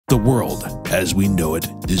The world, as we know it,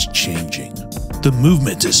 is changing. The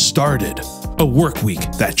movement has started. A work week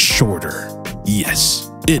that's shorter.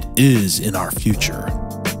 Yes, it is in our future.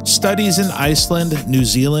 Studies in Iceland, New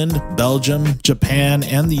Zealand, Belgium, Japan,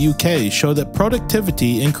 and the UK show that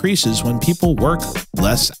productivity increases when people work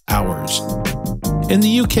less hours. In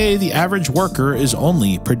the UK, the average worker is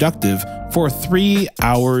only productive for 3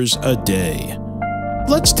 hours a day.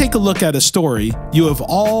 Let's take a look at a story you have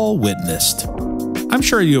all witnessed. I'm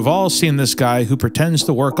sure you have all seen this guy who pretends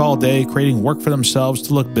to work all day, creating work for themselves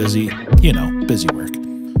to look busy. You know, busy work.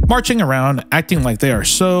 Marching around, acting like they are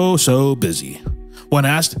so busy. When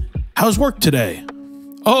asked, "How's work today?"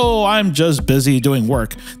 "Oh, I'm just busy doing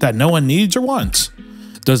work that no one needs or wants."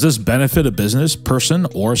 Does this benefit a business, person,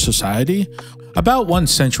 or society? About 1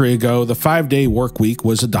 century ago, the 5-day work week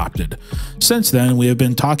was adopted. Since then, we have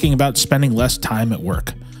been talking about spending less time at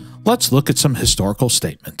work. Let's look at some historical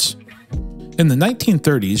statements. In the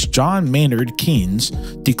 1930s, John Maynard Keynes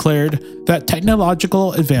declared that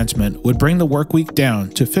technological advancement would bring the work week down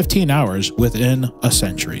to 15 hours within a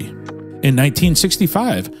century. In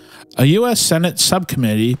 1965, a U.S. Senate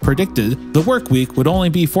subcommittee predicted the work week would only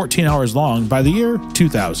be 14 hours long by the year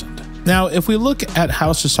 2000. Now, if we look at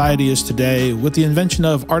how society is today with the invention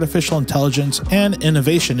of artificial intelligence and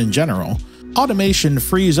innovation in general, automation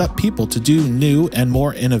frees up people to do new and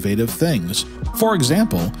more innovative things. For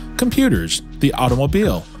example, computers, the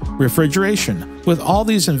automobile, refrigeration. With all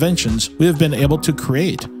these inventions, we have been able to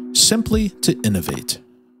create, simply to innovate.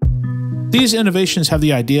 These innovations have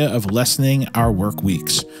the idea of lessening our work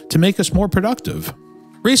weeks to make us more productive.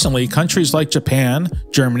 Recently, countries like Japan,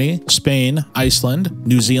 Germany, Spain, Iceland,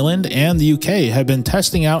 New Zealand, and the UK have been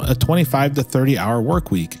testing out a 25 to 30-hour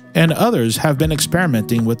work week, and others have been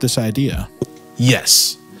experimenting with this idea.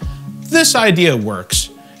 Yes, this idea works,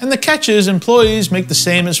 and the catch is employees make the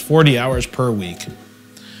same as 40 hours per week.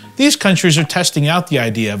 These countries are testing out the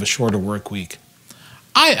idea of a shorter work week.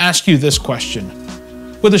 I ask you this question.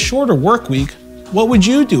 With a shorter work week, what would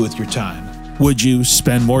you do with your time? Would you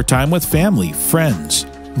spend more time with family, friends,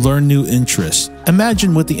 learn new interests?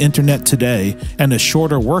 Imagine with the internet today and a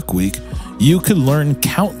shorter work week, you could learn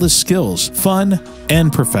countless skills, fun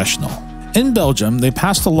and professional. In Belgium, they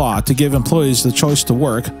passed a law to give employees the choice to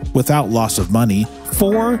work, without loss of money,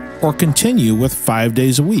 4 or continue with 5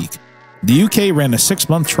 days a week. The UK ran a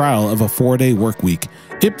 6-month trial of a 4-day work week.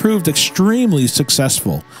 It proved extremely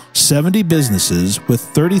successful. 70 businesses with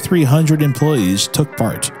 3,300 employees took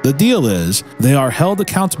part. The deal is, they are held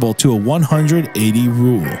accountable to a 180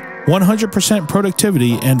 rule. 100%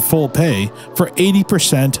 productivity and full pay for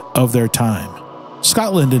 80% of their time.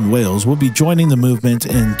 Scotland and Wales will be joining the movement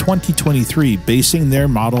in 2023, basing their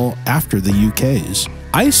model after the UK's.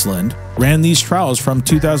 Iceland ran these trials from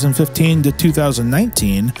 2015 to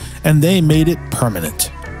 2019, and they made it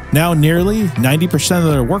permanent. Now nearly 90%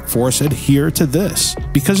 of their workforce adhere to this.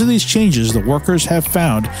 Because of these changes, the workers have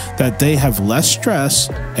found that they have less stress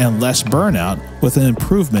and less burnout, with an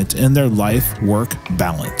improvement in their life-work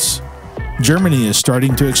balance. Germany is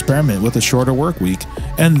starting to experiment with a shorter work week,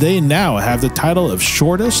 and they now have the title of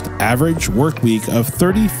shortest average work week of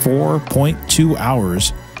 34.2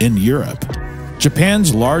 hours in Europe.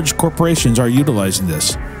 Japan's large corporations are utilizing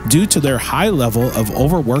this. Due to their high level of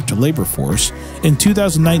overworked labor force, in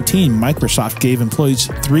 2019, Microsoft gave employees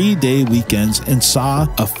 3-day weekends and saw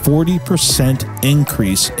a 40%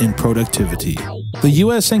 increase in productivity. The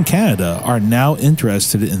US and Canada are now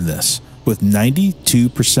interested in this, with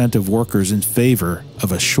 92% of workers in favor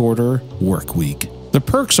of a shorter work week. The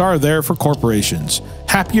perks are there for corporations.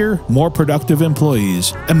 Happier, more productive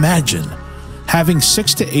employees. Imagine having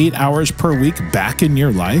 6 to 8 hours per week back in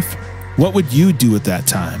your life. What would you do at that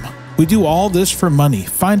time? We do all this for money.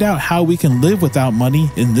 Find out how we can live without money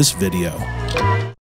in this video.